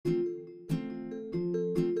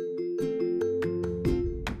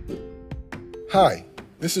Hi,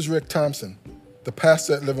 this is Rick Thompson, the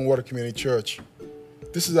pastor at Living Water Community Church.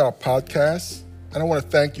 This is our podcast, and I want to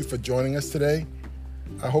thank you for joining us today.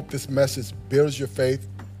 I hope this message builds your faith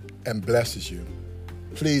and blesses you.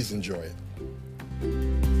 Please enjoy it.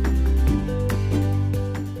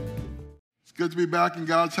 It's good to be back in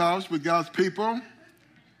God's house with God's people. I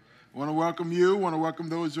want to welcome you. I want to welcome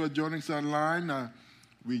those who are joining us online.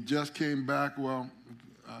 We just came back, a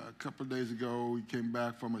couple of days ago, we came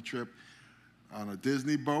back from a trip on a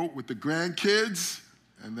Disney boat with the grandkids,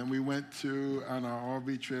 and then we went on our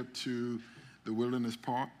RV trip to the Wilderness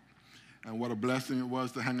Park. And what a blessing it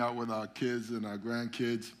was to hang out with our kids and our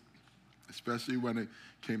grandkids, especially when it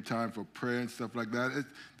came time for prayer and stuff like that.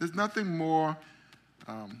 There's nothing more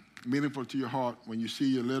meaningful to your heart when you see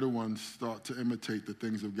your little ones start to imitate the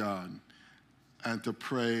things of God and to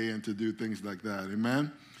pray and to do things like that.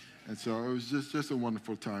 Amen? And so it was just a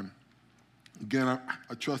wonderful time. Again,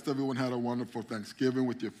 I trust everyone had a wonderful Thanksgiving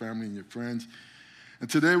with your family and your friends. And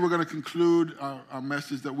today we're going to conclude our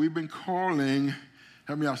message that we've been calling,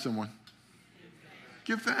 help me out someone,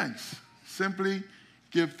 give thanks. Simply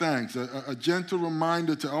give thanks. A gentle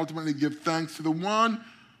reminder to ultimately give thanks to the one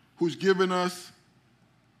who's given us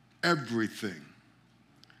everything.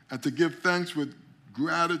 And to give thanks with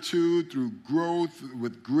gratitude, through growth,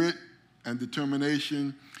 with grit and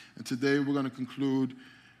determination. And today we're going to conclude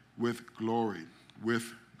with glory.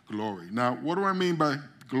 Now, what do I mean by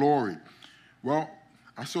glory? Well,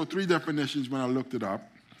 I saw three definitions when I looked it up.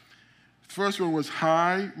 The first one was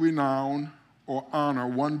high renown or honor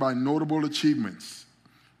won by notable achievements.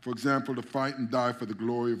 For example, to fight and die for the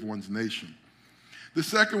glory of one's nation. The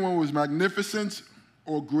second one was magnificence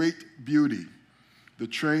or great beauty. The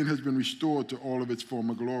train has been restored to all of its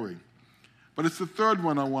former glory. But it's the third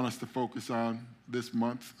one I want us to focus on this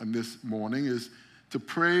month and this morning is to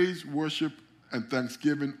praise, worship, and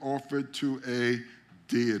thanksgiving offered to a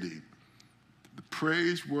deity. The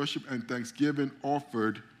praise, worship, and thanksgiving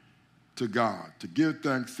offered to God, to give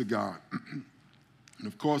thanks to God. And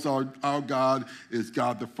of course, our God is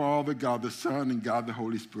God the Father, God the Son, and God the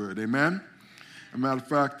Holy Spirit. Amen? As a matter of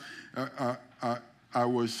fact, I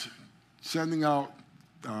was sending out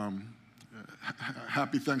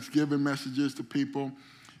happy Thanksgiving messages to people.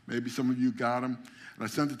 Maybe some of you got them. And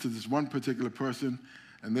I sent it to this one particular person,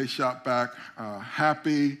 and they shot back,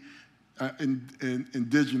 happy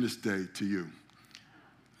Indigenous Day to you.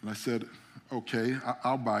 And I said, okay,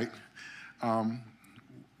 I'll bite.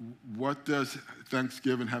 What does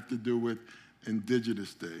Thanksgiving have to do with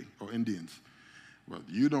Indigenous Day or Indians? Well,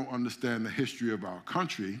 you don't understand the history of our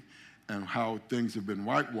country and how things have been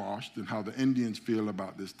whitewashed and how the Indians feel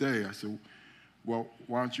about this day. I said, well,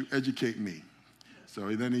 why don't you educate me?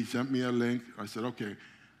 So then he sent me a link. I said, okay,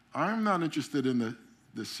 I'm not interested in the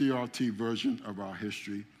CRT version of our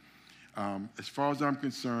history. As far as I'm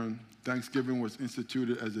concerned, Thanksgiving was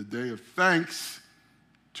instituted as a day of thanks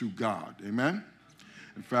to God. Amen?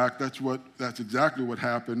 In fact, that's exactly what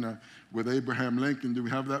happened with Abraham Lincoln. Do we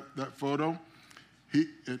have that photo?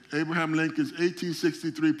 Abraham Lincoln's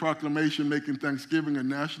 1863 proclamation making Thanksgiving a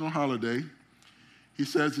national holiday. He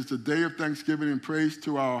says it's a day of thanksgiving and praise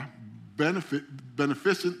to our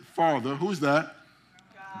beneficent Father. Who's that?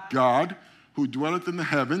 God, who dwelleth in the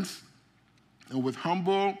heavens, and with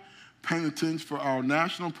humble penitence for our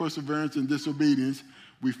national perseverance and disobedience,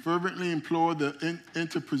 we fervently implore the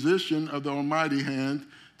interposition of the Almighty hand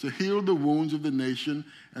to heal the wounds of the nation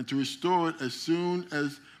and to restore it as soon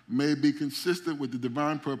as may be consistent with the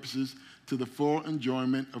divine purposes to the full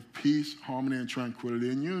enjoyment of peace, harmony, and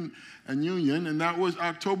tranquility and union. And that was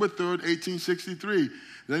October 3rd, 1863.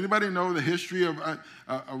 Does anybody know the history of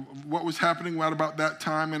what was happening right about that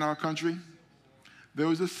time in our country? There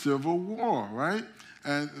was a civil war, right?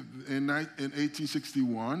 And in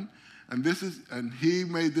 1861. And he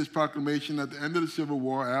made this proclamation at the end of the Civil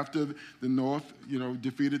War after the North,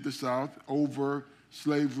 defeated the South over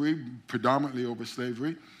slavery, predominantly over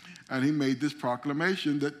slavery. And he made this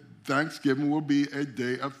proclamation that Thanksgiving will be a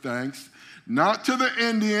day of thanks, not to the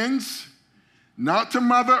Indians, not to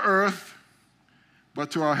Mother Earth,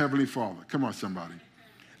 but to our Heavenly Father. Come on, somebody.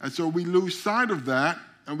 And so we lose sight of that,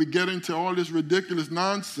 and we get into all this ridiculous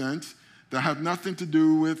nonsense that have nothing to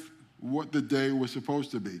do with what the day was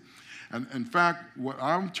supposed to be. And in fact, what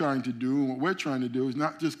I'm trying to do and what we're trying to do is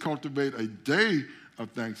not just cultivate a day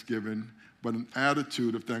of Thanksgiving, but an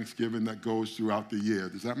attitude of thanksgiving that goes throughout the year.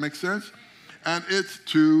 Does that make sense? And it's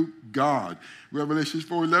to God. Revelation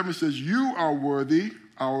 4:11 says, you are worthy,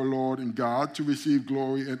 our Lord and God, to receive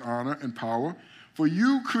glory and honor and power. For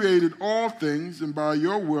you created all things, and by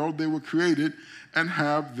your will they were created and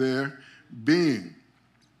have their being.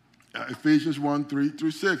 Ephesians 1, 3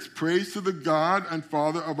 through 6. Praise to the God and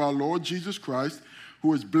Father of our Lord Jesus Christ,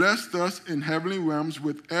 who has blessed us in heavenly realms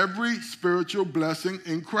with every spiritual blessing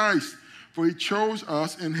in Christ. For he chose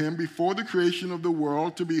us in him before the creation of the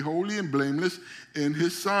world to be holy and blameless in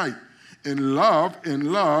his sight. In love,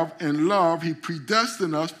 he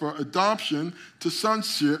predestined us for adoption to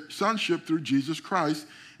sonship through Jesus Christ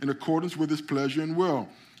in accordance with his pleasure and will,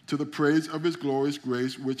 to the praise of his glorious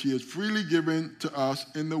grace, which he has freely given to us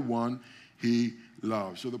in the one he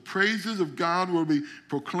loves. So the praises of God will be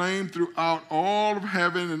proclaimed throughout all of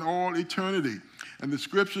heaven and all eternity. And the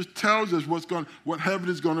scriptures tells us what heaven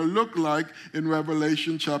is going to look like in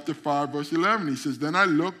Revelation chapter 5, verse 11. He says, Then I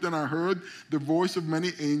looked and I heard the voice of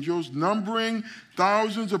many angels, numbering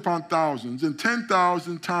thousands upon thousands and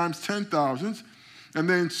 10,000 times 10,000s. And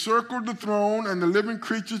they encircled the throne and the living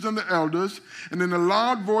creatures and the elders. And in a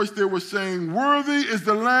loud voice they were saying, Worthy is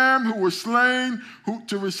the Lamb who was slain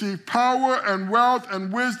to receive power and wealth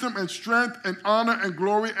and wisdom and strength and honor and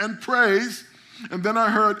glory and praise. And then I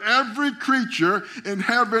heard every creature in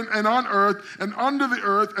heaven and on earth and under the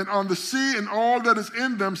earth and on the sea and all that is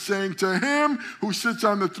in them, saying, To him who sits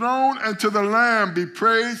on the throne and to the Lamb be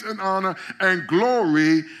praise and honor and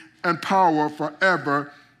glory and power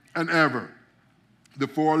forever and ever. The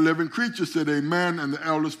four living creatures said, Amen, and the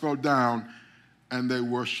elders fell down and they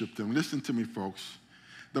worshiped him. Listen to me, folks.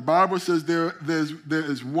 The Bible says there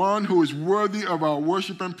is one who is worthy of our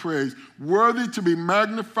worship and praise, worthy to be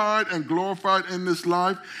magnified and glorified in this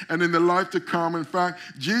life and in the life to come. In fact,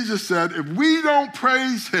 Jesus said, if we don't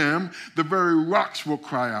praise him, the very rocks will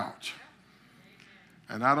cry out.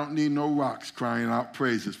 And I don't need no rocks crying out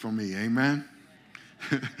praises for me. Amen?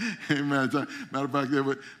 Amen. Matter of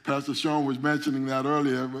fact, Pastor Sean was mentioning that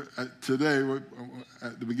earlier today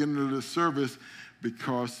at the beginning of the service,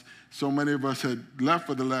 because so many of us had left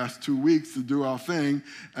for the last 2 weeks to do our thing,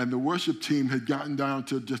 and the worship team had gotten down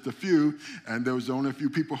to just a few, and there was only a few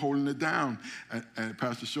people holding it down. And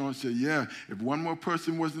Pastor Sean said, yeah, if one more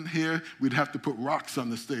person wasn't here, we'd have to put rocks on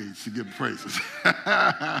the stage to give praises.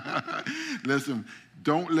 Listen,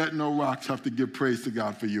 don't let no rocks have to give praise to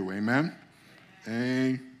God for you. Amen?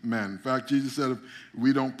 Amen. In fact, Jesus said if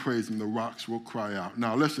we don't praise him, the rocks will cry out.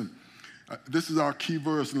 Now, listen. This is our key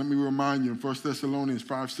verse, and let me remind you, in 1 Thessalonians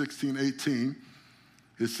 5:16-18,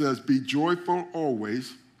 it says, Be joyful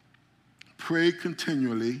always, pray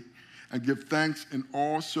continually, and give thanks in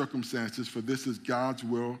all circumstances, for this is God's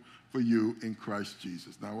will for you in Christ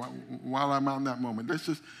Jesus. Now, while I'm on that moment,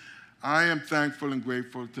 I am thankful and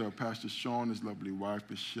grateful to Pastor Sean, his lovely wife,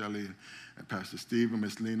 Miss Shelley, and Pastor Steve and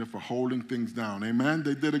Miss Lena for holding things down. Amen?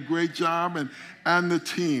 They did a great job, and the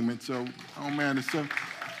team. And so, oh man,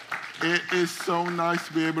 it is so nice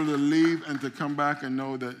to be able to leave and to come back and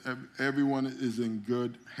know that everyone is in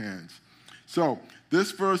good hands. So this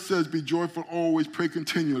verse says, be joyful always, pray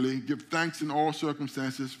continually, give thanks in all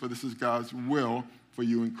circumstances, for this is God's will for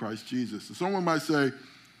you in Christ Jesus. So someone might say,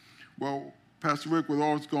 well, Pastor Rick, with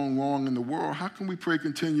all that's going wrong in the world, how can we pray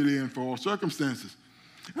continually and for all circumstances?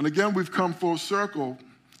 And again, we've come full circle.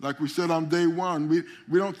 Like we said on day one,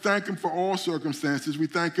 we don't thank him for all circumstances. We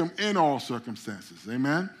thank him in all circumstances.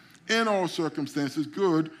 Amen? In all circumstances,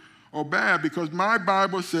 good or bad, because my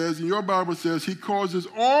Bible says, and your Bible says, he causes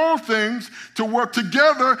all things to work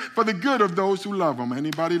together for the good of those who love him.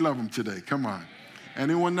 Anybody love him today? Come on.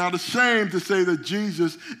 Anyone not ashamed to say that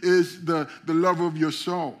Jesus is the lover of your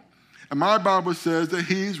soul? And my Bible says that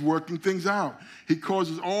he's working things out. He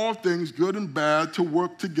causes all things, good and bad, to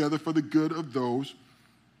work together for the good of those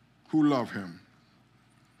who love him.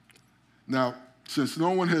 Now, since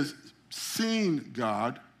no one has seen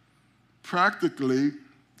God, practically,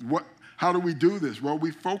 how do we do this? Well,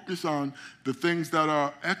 we focus on the things that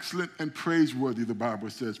are excellent and praiseworthy, the Bible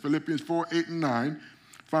says. Philippians 4:8-9.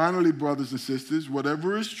 Finally, brothers and sisters,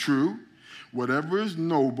 whatever is true, whatever is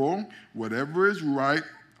noble, whatever is right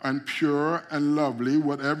and pure and lovely,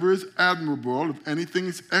 whatever is admirable, if anything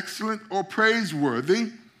is excellent or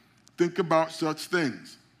praiseworthy, think about such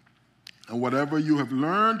things. And whatever you have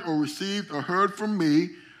learned or received or heard from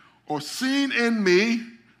me or seen in me,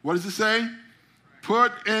 what does it say?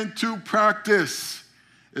 Put into practice.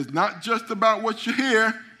 It's not just about what you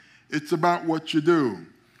hear, it's about what you do.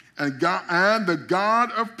 And the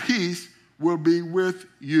God of peace will be with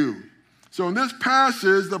you. So in this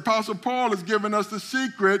passage, the Apostle Paul has given us the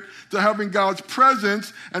secret to having God's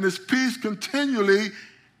presence and his peace continually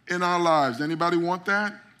in our lives. Anybody want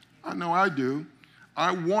that? I know I do.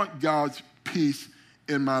 I want God's peace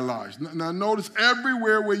in my life. Now notice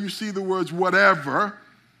everywhere where you see the words whatever,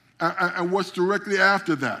 and what's directly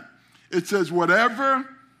after that. It says whatever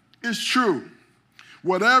is true,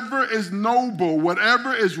 Whatever is noble,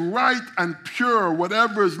 whatever is right and pure,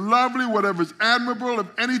 whatever is lovely, whatever is admirable, if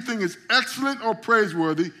anything is excellent or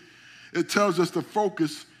praiseworthy, it tells us to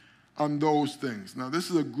focus on those things. Now, this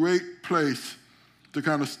is a great place to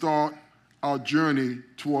kind of start our journey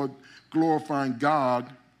toward glorifying God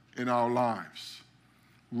in our lives,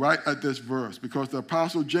 right at this verse, because the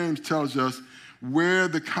Apostle James tells us where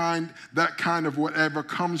that kind of whatever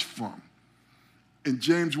comes from. In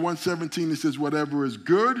James 1:17, it says, whatever is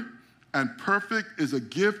good and perfect is a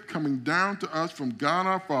gift coming down to us from God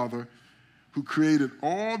our Father, who created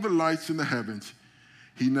all the lights in the heavens.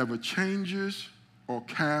 He never changes or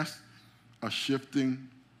casts a shifting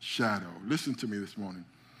shadow. Listen to me this morning.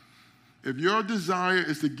 If your desire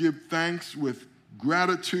is to give thanks with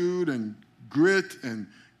gratitude and grit and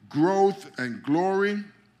growth and glory,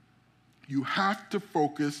 you have to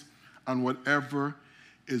focus on whatever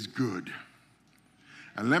is good.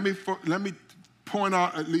 And let me point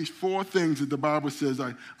out at least 4 things that the Bible says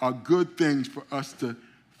are good things for us to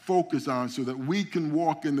focus on so that we can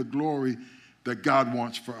walk in the glory that God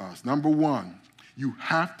wants for us. Number 1, you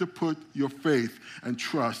have to put your faith and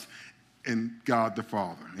trust in God the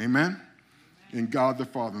Father. Amen? In God the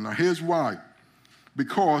Father. Now here's why.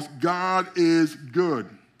 Because God is good.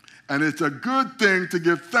 And it's a good thing to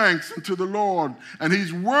give thanks unto the Lord. And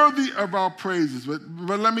he's worthy of our praises. But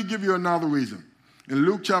let me give you another reason. In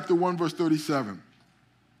Luke chapter 1, verse 37,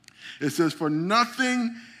 it says, for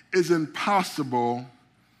nothing is impossible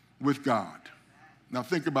with God. Now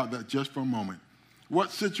think about that just for a moment.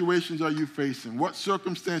 What situations are you facing? What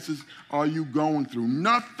circumstances are you going through?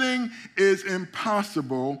 Nothing is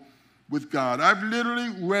impossible with God. I've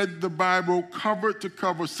literally read the Bible cover to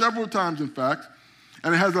cover several times, in fact,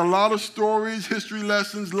 and it has a lot of stories, history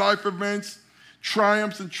lessons, life events,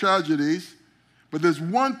 triumphs, and tragedies. But there's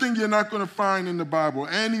one thing you're not going to find in the Bible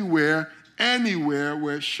anywhere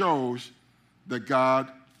where it shows that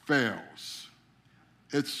God fails.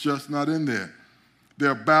 It's just not in there. There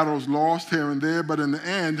are battles lost here and there, but in the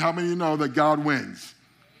end, how many of you know that God wins?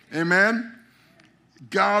 Amen?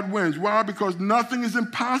 God wins. Why? Because nothing is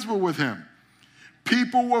impossible with him.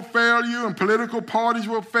 People will fail you, and political parties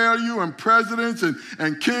will fail you, and presidents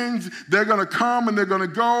and kings, they're going to come and they're going to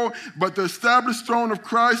go. But the established throne of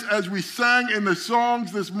Christ, as we sang in the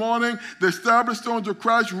songs this morning, the established throne of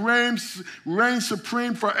Christ reigns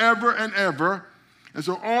supreme forever and ever. And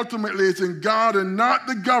so ultimately, it's in God and not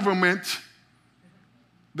the government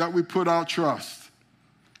that we put our trust.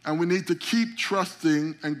 And we need to keep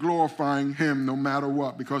trusting and glorifying him no matter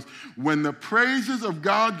what. Because when the praises of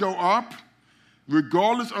God go up,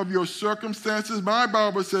 regardless of your circumstances, my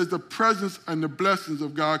Bible says the presence and the blessings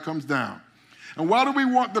of God comes down. And why do we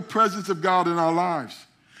want the presence of God in our lives?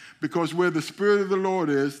 Because where the Spirit of the Lord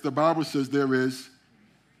is, the Bible says there is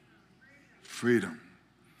freedom.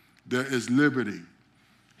 There is liberty.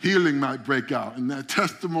 Healing might break out, and that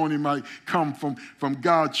testimony might come from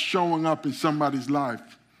God showing up in somebody's life.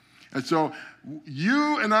 And so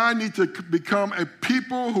you and I need to become a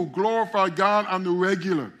people who glorify God on the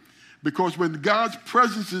regular. Because when God's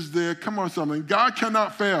presence is there, come on, something, God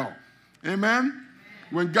cannot fail. Amen?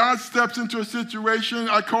 When God steps into a situation,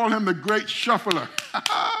 I call him the great shuffler.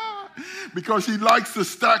 Because he likes to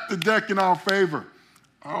stack the deck in our favor.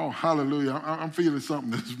 Oh, hallelujah. I'm feeling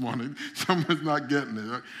something this morning. Someone's not getting it.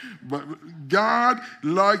 Right? But God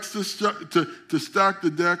likes to stack the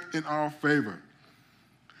deck in our favor.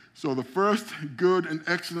 So the first good and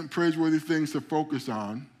excellent praiseworthy things to focus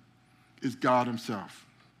on is God himself.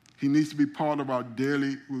 He needs to be part of our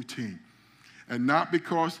daily routine. And not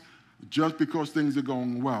just because things are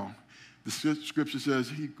going well. The scripture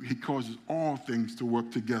says he causes all things to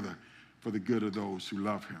work together for the good of those who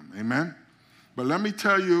love him. Amen? But let me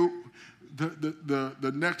tell you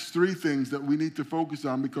the next 3 things that we need to focus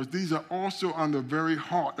on, because these are also on the very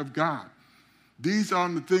heart of God. These are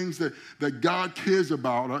the things that God cares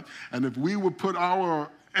about. And if we would put our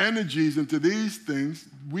energies into these things,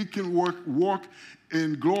 we can walk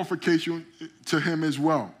in glorification to him as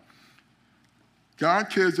well. God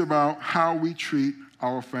cares about how we treat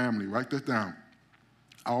our family. Write that down.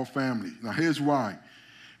 Our family. Now here's why.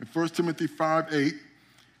 In 1 Timothy 5:8,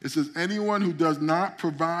 it says, anyone who does not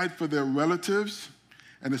provide for their relatives,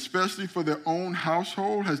 and especially for their own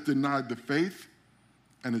household, has denied the faith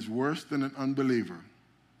and is worse than an unbeliever.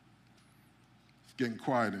 It's getting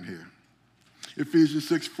quiet in here. Ephesians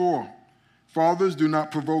 6:4. Fathers, do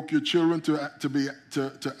not provoke your children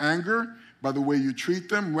to anger by the way you treat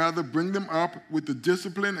them. Rather, bring them up with the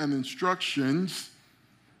discipline and instructions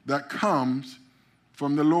that comes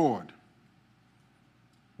from the Lord.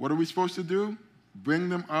 What are we supposed to do? Bring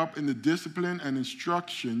them up in the discipline and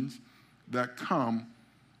instructions that come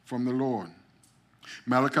from the Lord.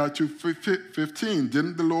 Malachi 2:15,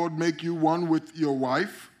 didn't the Lord make you one with your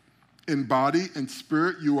wife? In body and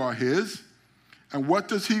spirit you are his. And what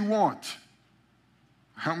does he want?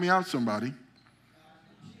 Help me out, somebody.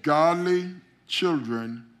 Godly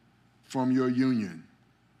children from your union.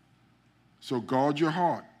 So guard your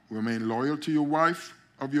heart. Remain loyal to your wife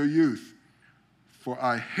of your youth. For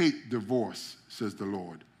I hate divorce, says the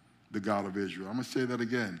Lord, the God of Israel. I'm going to say that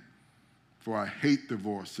again. For I hate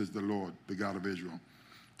divorce, says the Lord, the God of Israel.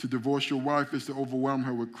 To divorce your wife is to overwhelm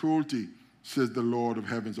her with cruelty, says the Lord of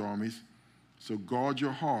heaven's armies. So guard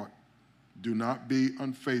your heart. Do not be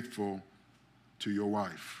unfaithful to your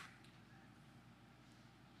wife.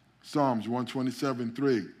 Psalms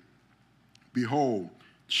 127:3. Behold,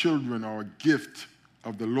 children are a gift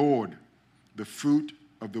of the Lord. The fruit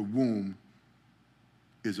of the womb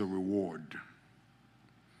is a reward.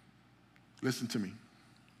 Listen to me.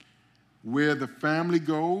 Where the family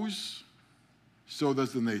goes, so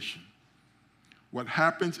does the nation. What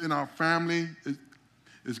happens in our family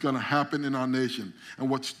is going to happen in our nation.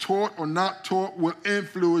 And what's taught or not taught will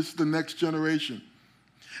influence the next generation.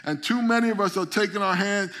 And too many of us are taking our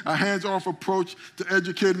hands-off approach to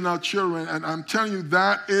educating our children. And I'm telling you,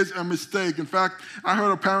 that is a mistake. In fact, I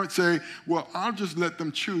heard a parent say, well, I'll just let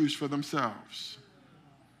them choose for themselves.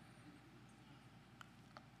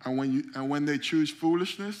 And when they choose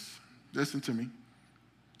foolishness, listen to me,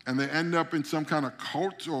 and they end up in some kind of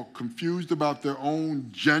cult or confused about their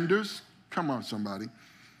own genders, come on, somebody,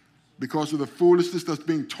 because of the foolishness that's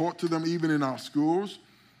being taught to them even in our schools,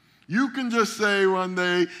 you can just say one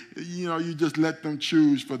day, you just let them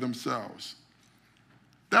choose for themselves.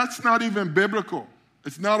 That's not even biblical.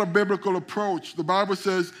 It's not a biblical approach. The Bible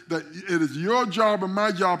says that it is your job and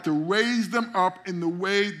my job to raise them up in the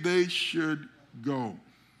way they should go.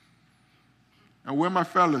 And where my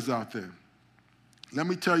fellas out there, let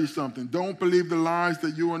me tell you something. Don't believe the lies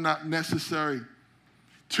that you are not necessary.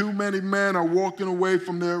 Too many men are walking away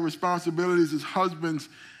from their responsibilities as husbands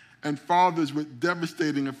and fathers with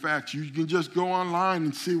devastating effects. You can just go online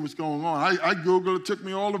and see what's going on. I Googled, it took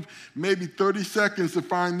me all of maybe 30 seconds to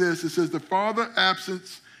find this. It says the father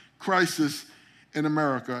absence crisis in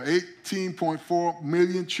America. 18.4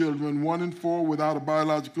 million children, 1 in 4 without a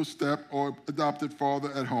biological step or adopted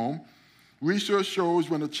father at home. Research shows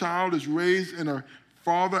when a child is raised in a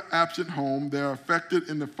father-absent home, they are affected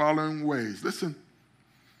in the following ways. Listen,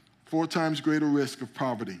 4 times greater risk of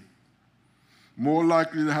poverty, more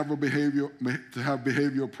likely to have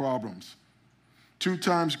behavioral problems, 2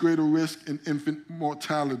 times greater risk in infant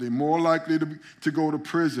mortality, more likely to go to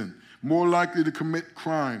prison, more likely to commit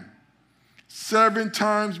crime, 7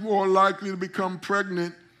 times more likely to become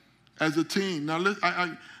pregnant as a teen. Now,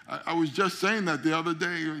 I was just saying that the other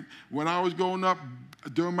day when I was growing up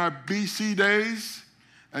during my BC days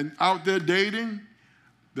and out there dating,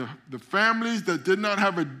 the families that did not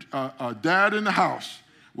have a dad in the house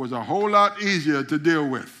was a whole lot easier to deal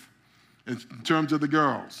with in terms of the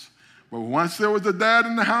girls. But once there was a dad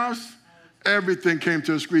in the house, everything came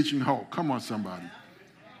to a screeching halt. Come on, somebody.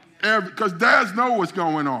 Because dads know what's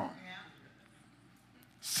going on.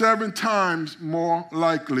 7 times more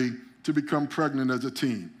likely to become pregnant as a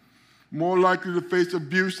teen, more likely to face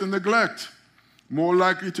abuse and neglect, more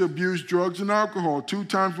likely to abuse drugs and alcohol, 2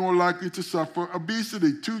 times more likely to suffer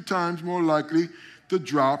obesity, 2 times more likely to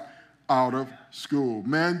drop out of school.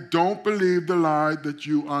 Man, don't believe the lie that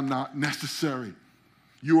you are not necessary.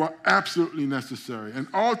 You are absolutely necessary. And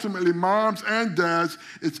ultimately, moms and dads,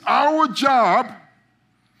 it's our job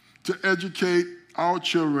to educate our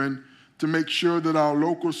children to make sure that our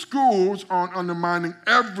local schools aren't undermining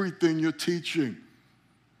everything you're teaching.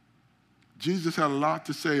 Jesus had a lot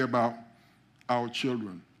to say about our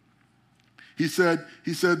children. He said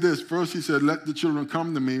this. First, he said, let the children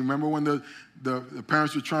come to me. Remember when the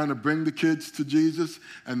parents were trying to bring the kids to Jesus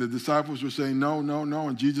and the disciples were saying, no, no, no.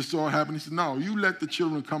 And Jesus saw it happen. He said, no, you let the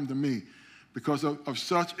children come to me because of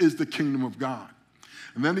such is the kingdom of God.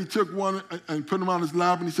 And then he took one and put him on his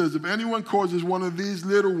lap and he says, if anyone causes one of these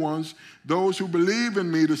little ones, those who believe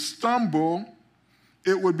in me, to stumble,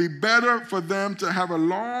 it would be better for them to have a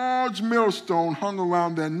large millstone hung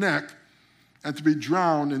around their neck and to be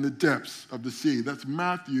drowned in the depths of the sea. That's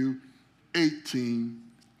Matthew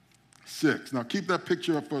 18:6. Now keep that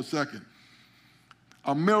picture up for a second.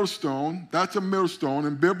 A millstone, that's a millstone.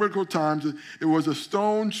 In biblical times, it was a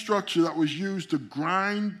stone structure that was used to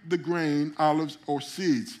grind the grain, olives, or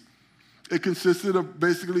seeds. It consisted of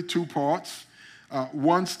basically 2 parts,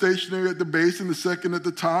 one stationary at the base and the second at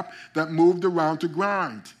the top that moved around to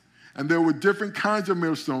grind. And there were different kinds of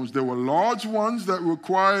millstones. There were large ones that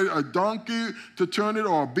required a donkey to turn it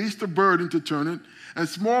or a beast of burden to turn it, and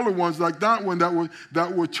smaller ones like that one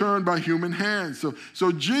that were turned by human hands.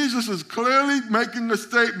 So Jesus is clearly making a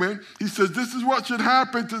statement. He says this is what should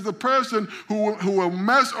happen to the person who will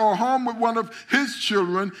mess or harm with one of his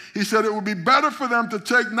children. He said it would be better for them to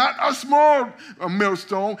take not a small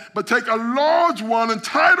millstone, but take a large one and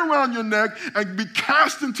tie it around your neck and be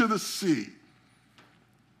cast into the sea.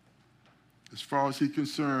 As far as he's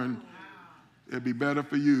concerned, it'd be better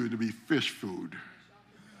for you to be fish food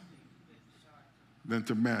than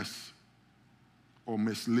to mess or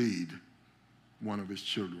mislead one of his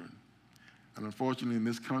children. And unfortunately, in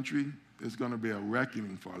this country, there's going to be a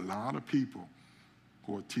reckoning for a lot of people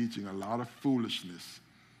who are teaching a lot of foolishness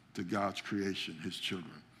to God's creation, his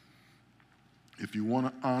children. If you want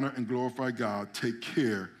to honor and glorify God, take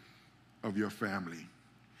care of your family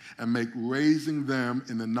and make raising them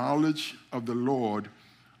in the knowledge of the Lord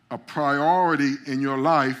a priority in your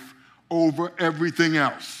life over everything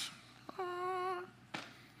else.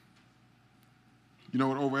 You know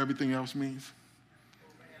what over everything else means?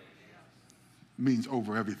 It means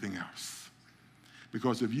over everything else.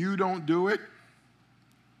 Because if you don't do it,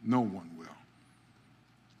 no one will.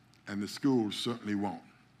 And the schools certainly won't.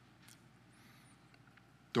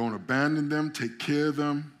 Don't abandon them, take care of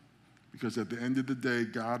them, because at the end of the day,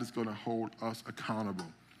 God is going to hold us accountable.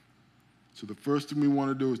 So the first thing we want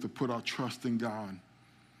to do is to put our trust in God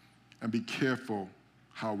and be careful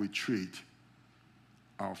how we treat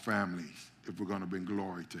our families if we're going to bring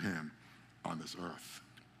glory to him on this earth.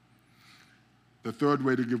 The third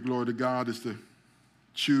way to give glory to God is to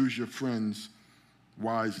choose your friends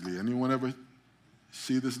wisely. Anyone ever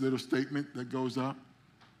see this little statement that goes up?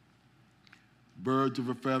 Birds of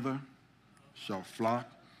a feather shall flock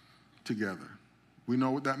together. We know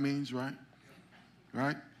what that means, right?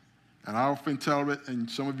 Right? And I often tell it, and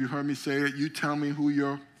some of you heard me say it, you tell me who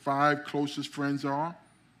your 5 closest friends are,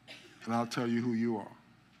 and I'll tell you who you are.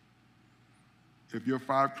 If your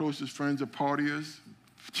 5 closest friends are partiers,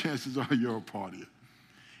 chances are you're a partier.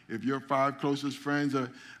 If your 5 closest friends are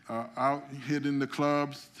out hitting the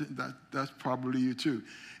clubs, that's probably you too.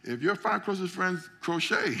 If your 5 closest friends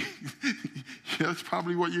crochet, that's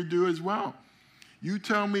probably what you do as well. You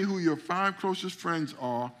tell me who your 5 closest friends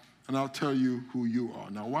are, and I'll tell you who you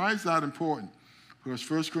are. Now, why is that important? Because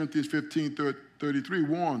 1 Corinthians 15:33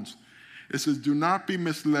 warns. It says, do not be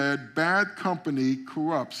misled. Bad company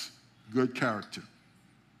corrupts good character.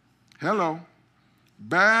 Hello.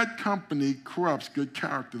 Bad company corrupts good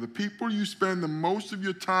character. The people you spend the most of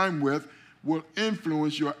your time with will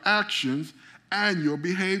influence your actions and your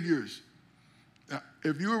behaviors. Now,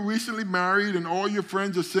 if you were recently married and all your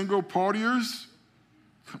friends are single partiers,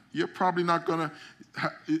 you're probably not going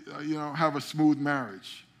to have a smooth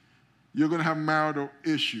marriage. You're going to have marital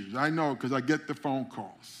issues. I know because I get the phone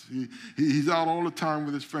calls. He's out all the time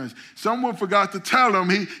with his friends. Someone forgot to tell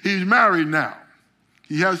him he's married now.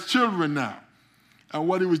 He has children now. And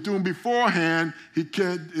what he was doing beforehand,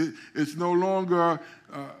 it's no longer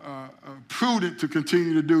prudent to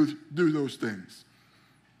continue to do those things.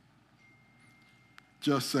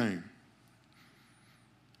 Just saying.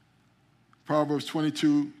 Proverbs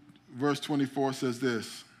 22, verse 24 says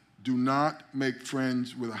this, do not make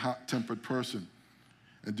friends with a hot-tempered person,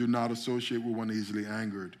 and do not associate with one easily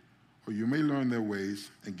angered, or you may learn their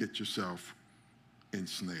ways and get yourself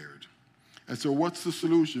ensnared. And so what's the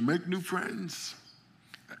solution? Make new friends,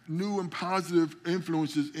 new and positive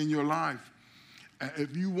influences in your life.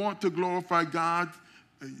 If you want to glorify God,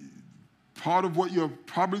 part of what you're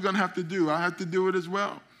probably going to have to do, I had to do it as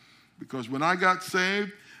well. Because when I got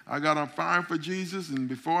saved, I got on fire for Jesus, and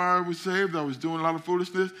before I was saved, I was doing a lot of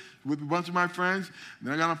foolishness with a bunch of my friends.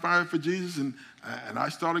 Then I got on fire for Jesus, and I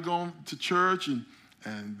started going to church, and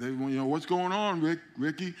they went, what's going on,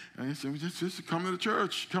 Ricky? And he said, just come to the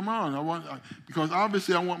church. Come on. Because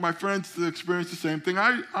obviously I want my friends to experience the same thing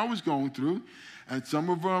I was going through. And some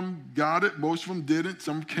of them got it, most of them didn't.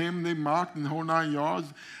 Some came and they mocked in the whole 9 yards.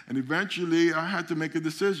 And eventually I had to make a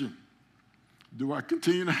decision. Do I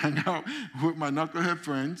continue to hang out with my knucklehead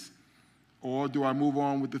friends, or do I move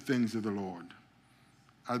on with the things of the Lord?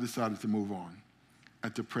 I decided to move on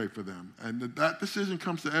and to pray for them. And that decision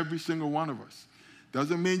comes to every single one of us.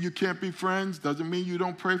 Doesn't mean you can't be friends, doesn't mean you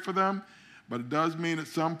don't pray for them, but it does mean at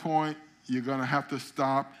some point you're going to have to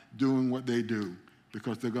stop doing what they do,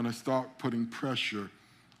 because they're going to start putting pressure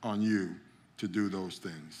on you to do those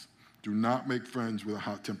things. Do not make friends with a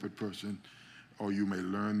hot-tempered person, or you may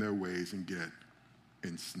learn their ways and get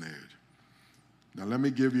ensnared. Now let me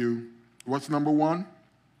give you, what's number 1?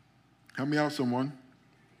 Help me out, someone.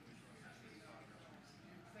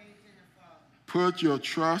 Put your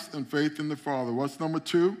trust and faith in the Father. What's number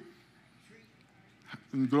 2?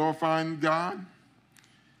 In glorifying God,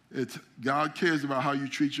 it's God cares about how you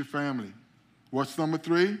treat your family. What's number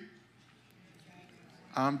 3?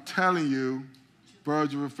 I'm telling you,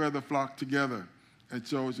 birds of a feather flock together. And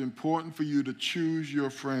so it's important for you to choose your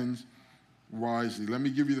friends wisely. Let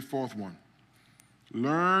me give you the 4th one.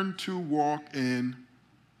 Learn to walk in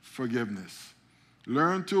forgiveness.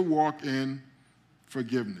 Learn to walk in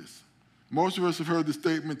forgiveness. Most of us have heard the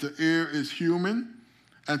statement, to err is human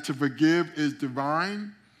and to forgive is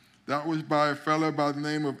divine. That was by a fellow by the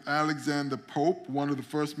name of Alexander Pope, one of the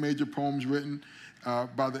first major poems written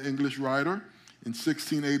by the English writer in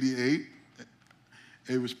 1688.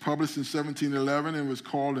 It was published in 1711 and was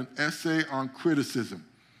called An Essay on Criticism.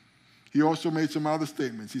 He also made some other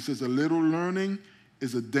statements. He says, a little learning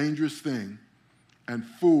is a dangerous thing, and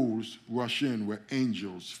fools rush in where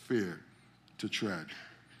angels fear to tread.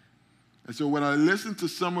 And so when I listen to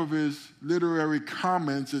some of his literary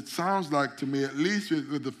comments, it sounds like to me, at least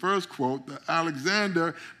with the first quote, that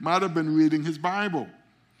Alexander might have been reading his Bible.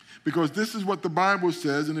 Because this is what the Bible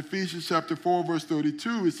says in Ephesians chapter 4, verse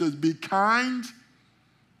 32. It says, be kind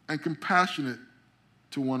and compassionate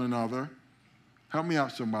to one another. Help me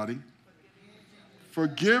out, somebody.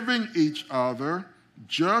 Forgiving each other,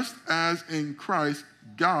 just as in Christ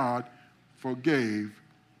God forgave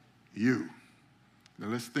you. Now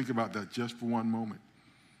let's think about that just for one moment.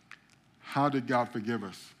 How did God forgive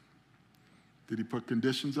us? Did he put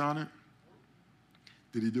conditions on it?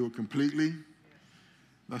 Did he do it completely?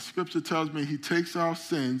 Now Scripture tells me he takes our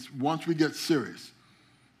sins once we get serious.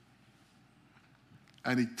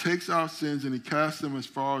 And he takes our sins and he casts them as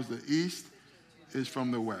far as the east is from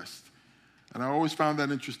the west. And I always found that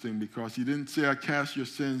interesting because he didn't say, I cast your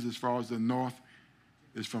sins as far as the north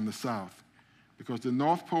is from the south. Because the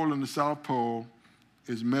North Pole and the South Pole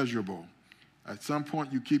is measurable. At some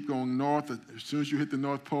point, you keep going north. As soon as you hit the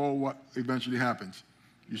North Pole, what eventually happens?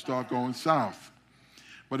 You start going south.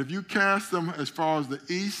 But if you cast them as far as the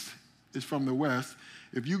east is from the west,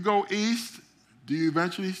 if you go east, do you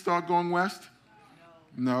eventually start going west?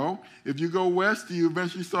 No. If you go west, do you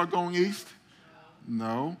eventually start going east?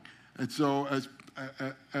 No. And so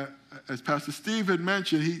as Pastor Steve had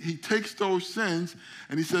mentioned, he takes those sins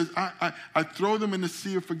and he says, I throw them in the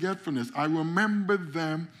sea of forgetfulness. I remember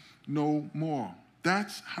them no more.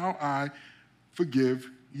 That's how I forgive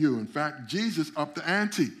you. In fact, Jesus upped the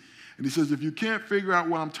ante. And he says, if you can't figure out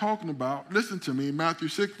what I'm talking about, listen to me. Matthew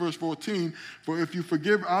 6, verse 14, for if you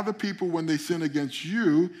forgive other people when they sin against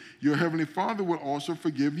you, your heavenly Father will also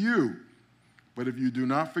forgive you. But if you do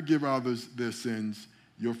not forgive others their sins,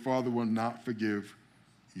 your Father will not forgive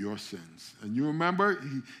your sins. And you remember,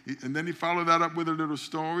 and then he followed that up with a little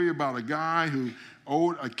story about a guy who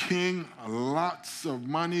owed a king lots of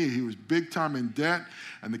money. He was big time in debt,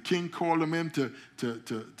 and the king called him in to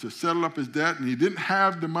settle up his debt, and he didn't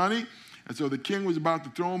have the money. And so the king was about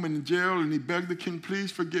to throw him in jail, and he begged the king,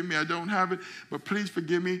 please forgive me. I don't have it, but please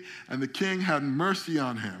forgive me. And the king had mercy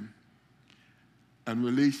on him and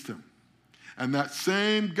released him. And that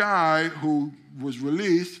same guy who was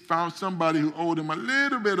released found somebody who owed him a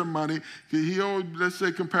little bit of money. He owed, let's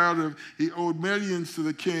say comparative, he owed millions to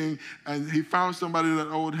the king, and he found somebody that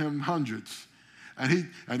owed him hundreds. And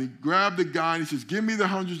he grabbed the guy and he says, give me the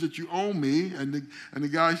hundreds that you owe me. And the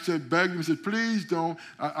guy said, begged him, said, please don't,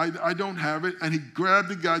 I don't have it. And he grabbed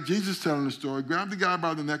the guy, Jesus telling the story, grabbed the guy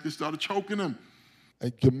by the neck and started choking him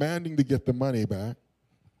and demanding to get the money back.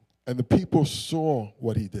 And the people saw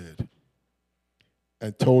what he did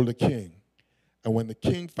and told the king. And when the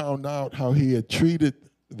king found out how he had treated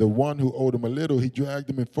the one who owed him a little, he dragged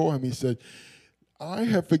him before him. He said, I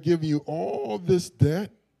have forgiven you all this debt,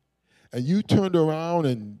 and you turned around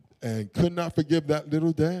and could not forgive that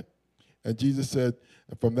little debt? And Jesus said,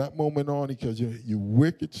 and from that moment on, because you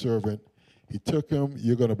wicked servant, he took him,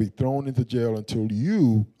 you're going to be thrown into jail until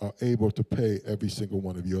you are able to pay every single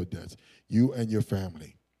one of your debts, you and your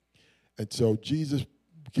family. And so Jesus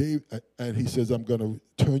and he says, I'm going to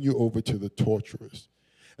turn you over to the torturers.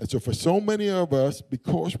 And so for so many of us,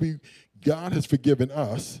 because God has forgiven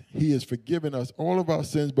us, he has forgiven us all of our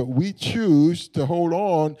sins, but we choose to hold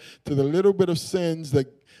on to the little bit of sins that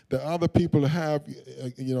the other people have,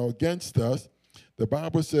 against us. The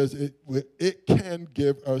Bible says it can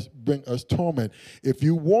bring us torment. If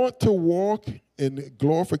you want to walk in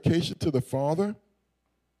glorification to the Father,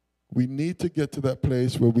 we need to get to that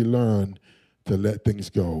place where we learn to let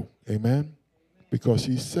things go. Amen? Because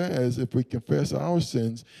he says if we confess our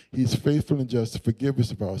sins, he's faithful and just to forgive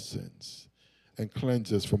us of our sins and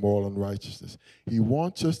cleanse us from all unrighteousness. He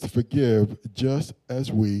wants us to forgive just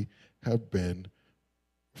as we have been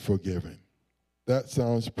forgiven. That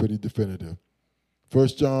sounds pretty definitive. 1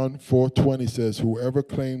 John 4:20 says, whoever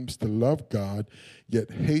claims to love God yet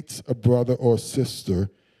hates a brother or sister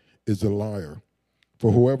is a liar.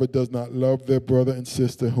 For whoever does not love their brother and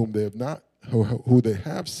sister who they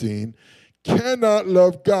have seen cannot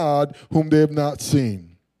love God whom they have not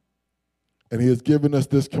seen. And he has given us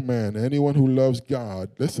this command: anyone who loves God,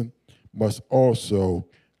 listen, must also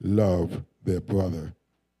love their brother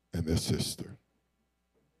and their sister.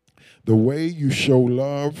 The way you show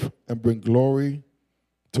love and bring glory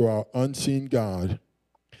to our unseen God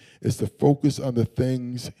is to focus on the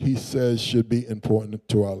things he says should be important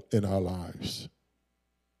in our lives.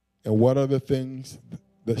 And what are the things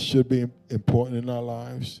that should be important in our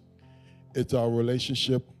lives? It's our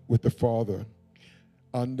relationship with the Father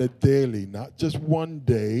on the daily, not just one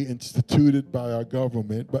day instituted by our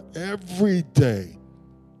government, but every day.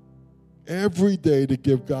 Every day to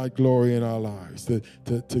give God glory in our lives, to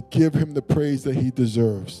give him the praise that he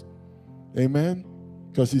deserves. Amen?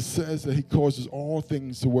 Because he says that he causes all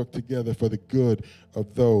things to work together for the good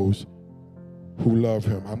of those who love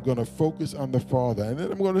him. I'm going to focus on the Father. And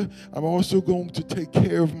then I'm also going to take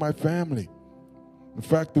care of my family. In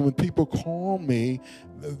fact, when people call me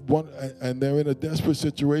and they're in a desperate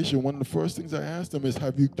situation, one of the first things I ask them is,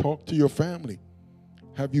 have you talked to your family?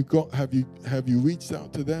 Have you reached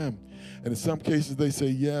out to them? And in some cases they say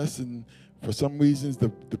yes, and for some reasons the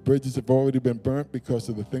bridges have already been burnt because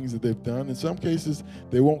of the things that they've done. In some cases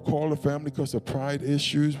they won't call the family because of pride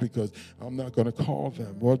issues, because I'm not going to call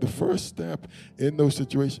them. Well, the first step in those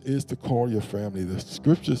situations is to call your family. The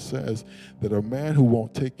scripture says that a man who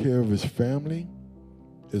won't take care of his family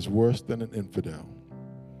is worse than an infidel.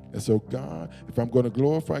 And so God, if I'm going to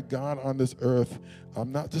glorify God on this earth,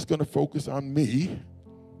 I'm not just going to focus on me.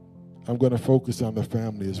 I'm going to focus on the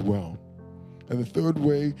family as well. And the third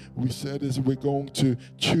way we said is we're going to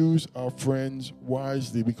choose our friends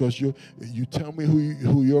wisely, because you tell me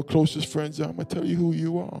who your closest friends are, I'm going to tell you who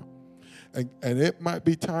you are. And it might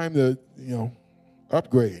be time to,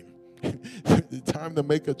 upgrade. Time to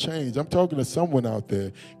make a change. I'm talking to someone out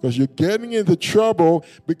there, because you're getting into trouble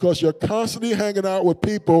because you're constantly hanging out with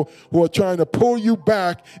people who are trying to pull you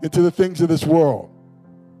back into the things of this world.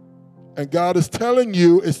 And God is telling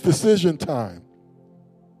you it's decision time.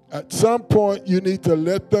 At some point, you need to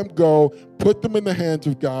let them go, put them in the hands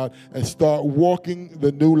of God, and start walking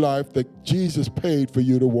the new life that Jesus paid for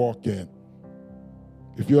you to walk in.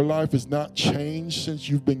 If your life has not changed since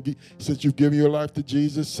you've given your life to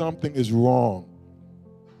Jesus, something is wrong.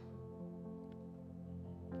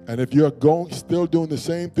 And if you're still doing the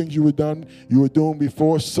same things you were doing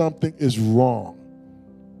before, something is wrong.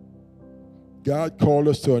 God called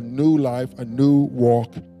us to a new life, a new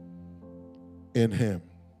walk in him.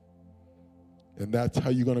 And that's how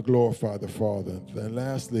you're going to glorify the Father. And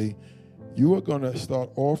lastly, you are going to start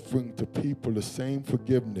offering to people the same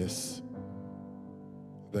forgiveness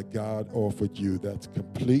that God offered you. That's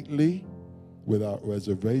completely without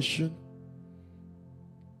reservation.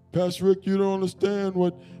 Pastor Rick, you don't understand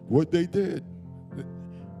what they did.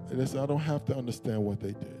 And I don't have to understand what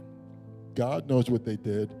they did. God knows what they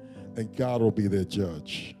did, and God will be their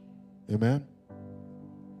judge. Amen?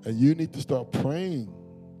 And you need to start praying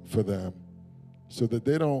for them so that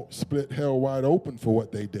they don't split hell wide open for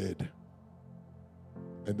what they did.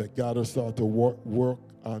 And that God will start to work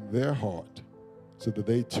on their heart so that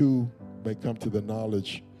they too may come to the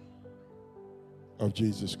knowledge of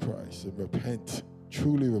Jesus Christ and repent,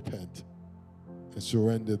 truly repent, and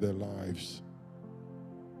surrender their lives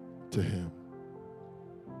to him.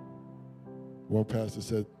 One pastor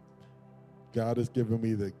said, God has given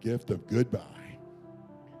me the gift of goodbye.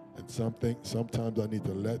 And sometimes I need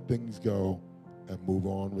to let things go and move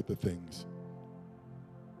on with the things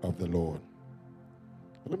of the Lord.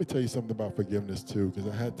 But let me tell you something about forgiveness too,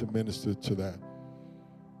 because I had to minister to that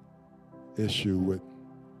issue with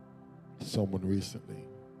someone recently.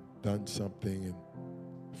 Done something and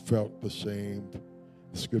felt ashamed.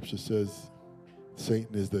 The scripture says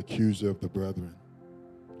Satan is the accuser of the brethren.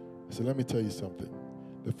 So let me tell you something.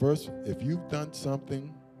 If you've done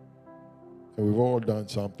something, and we've all done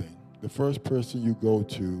something, the first person you go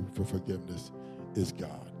to for forgiveness is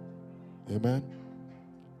God. Amen?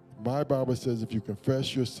 My Bible says if you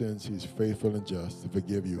confess your sins, he's faithful and just to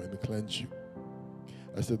forgive you and to cleanse you.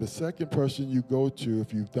 I said the second person you go to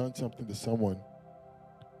if you've done something to someone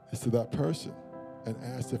is to that person and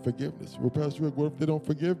ask for forgiveness. Well, Pastor Rick, what if they don't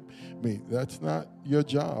forgive me? That's not your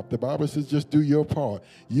job. The Bible says just do your part.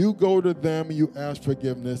 You go to them and you ask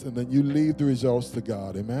forgiveness, and then you leave the results to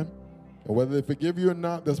God. Amen? And whether they forgive you or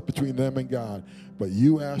not, that's between them and God. But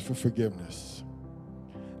you ask for forgiveness.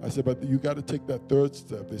 I said, but you got to take that third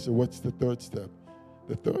step. They said, what's the third step?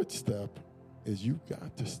 The third step is you've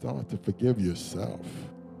got to start to forgive yourself.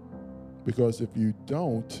 Because if you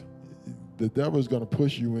don't, the devil's going to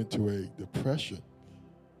push you into a depression.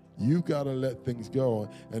 You got to let things go.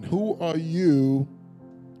 And who are you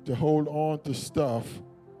to hold on to stuff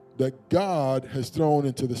that God has thrown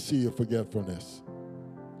into the sea of forgetfulness?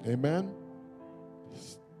 Amen?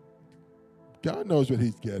 God knows what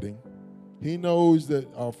he's getting. He knows that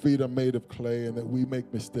our feet are made of clay and that we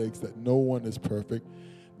make mistakes, that no one is perfect.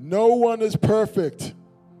 No one is perfect.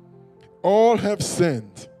 All have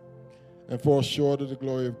sinned and fall short of the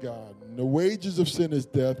glory of God. And the wages of sin is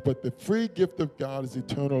death, but the free gift of God is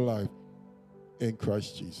eternal life in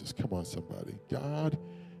Christ Jesus. Come on, somebody. God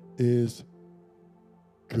is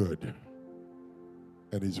good,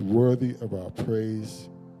 and he's worthy of our praise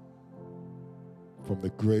from the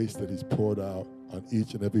grace that he's poured out on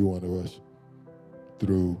each and every one of us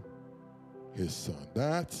through his Son.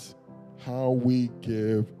 That's how we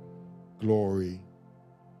give glory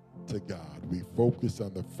to God. We focus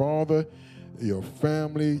on the Father, your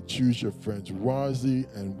family, choose your friends wisely,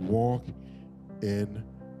 and walk in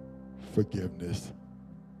forgiveness.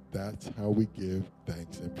 That's how we give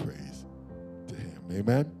thanks and praise to him.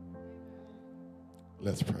 Amen?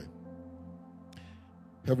 Let's pray.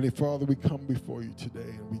 Heavenly Father, we come before you today,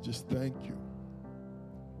 and we just thank you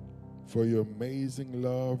for your amazing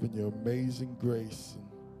love and your amazing grace, and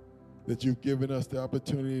that you've given us the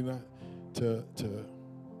opportunity not to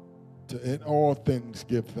in all things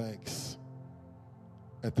give thanks,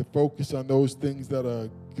 and to focus on those things that are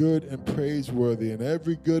good and praiseworthy. And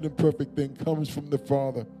every good and perfect thing comes from the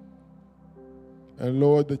Father. And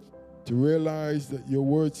Lord, to realize that your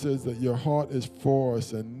word says that your heart is for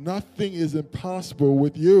us, and nothing is impossible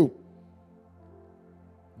with you.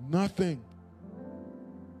 Nothing.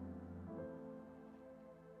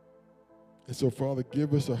 And so, Father,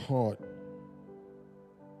 give us a heart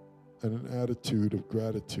and an attitude of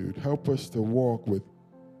gratitude. Help us to walk with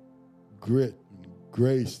grit and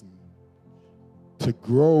grace, and to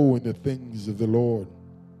grow in the things of the Lord,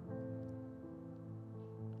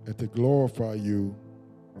 and to glorify you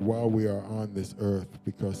while we are on this earth,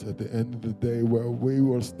 because at the end of the day, we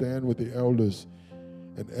will stand with the elders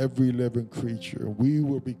and every living creature. We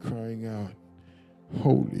will be crying out,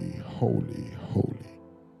 holy, holy, holy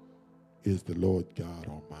is the Lord God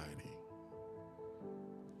Almighty.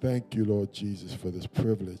 Thank you, Lord Jesus, for this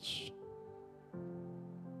privilege.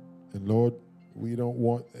 And Lord, we don't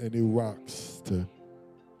want any rocks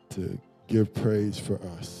to give praise for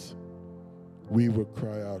us. We will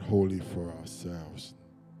cry out holy for ourselves.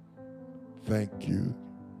 Thank you,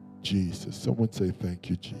 Jesus. Someone say, thank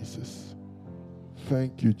you, Jesus.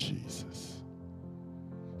 Thank you, Jesus.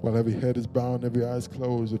 While every head is bowed and every eye is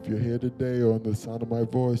closed, if you're here today or on the sound of my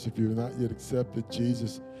voice, if you've not yet accepted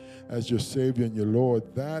Jesus as your Savior and your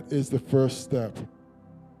Lord, that is the first step.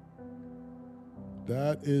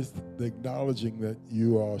 That is the acknowledging that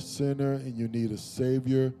you are a sinner and you need a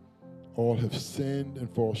Savior. All have sinned and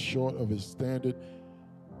fall short of his standard.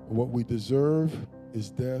 What we deserve is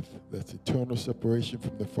death. That's eternal separation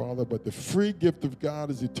from the Father. But the free gift of God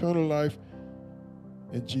is eternal life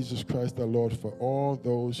in Jesus Christ our Lord, for all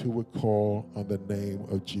those who would call on the name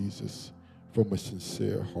of Jesus from a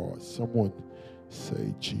sincere heart. Someone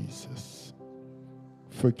say, Jesus,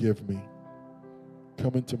 forgive me.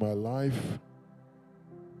 Come into my life.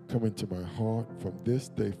 Come into my heart. From this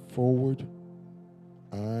day forward,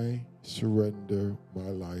 I surrender my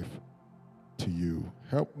life to you.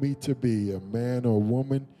 Help me to be a man or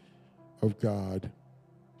woman of God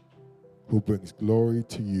who brings glory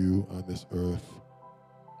to you on this earth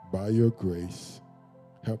by your grace.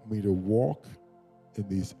 Help me to walk in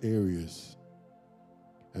these areas,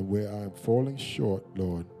 and where I'm falling short,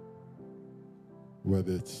 Lord,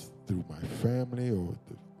 whether it's through my family or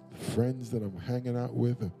the friends that I'm hanging out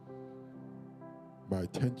with, or my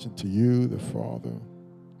attention to you, the Father,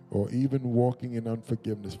 or even walking in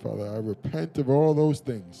unforgiveness, Father, I repent of all those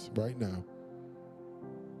things right now.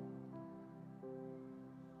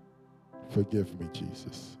 Forgive me,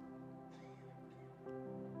 Jesus.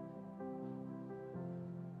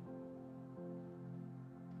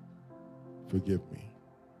 Forgive me.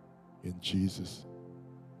 In Jesus'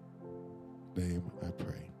 name I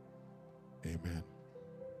pray. Amen.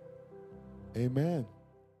 Amen.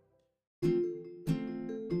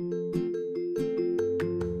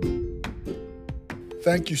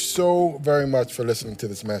 Thank you so very much for listening to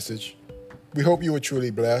this message. We hope you were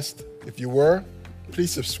truly blessed. If you were,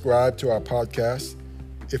 please subscribe to our podcast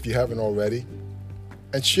if you haven't already,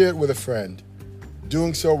 and share it with a friend.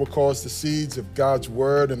 Doing so will cause the seeds of God's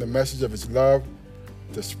word and the message of his love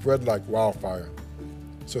to spread like wildfire.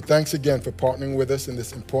 So thanks again for partnering with us in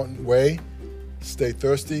this important way. Stay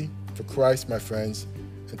thirsty for Christ, my friends,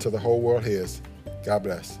 until the whole world hears. God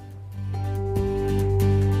bless.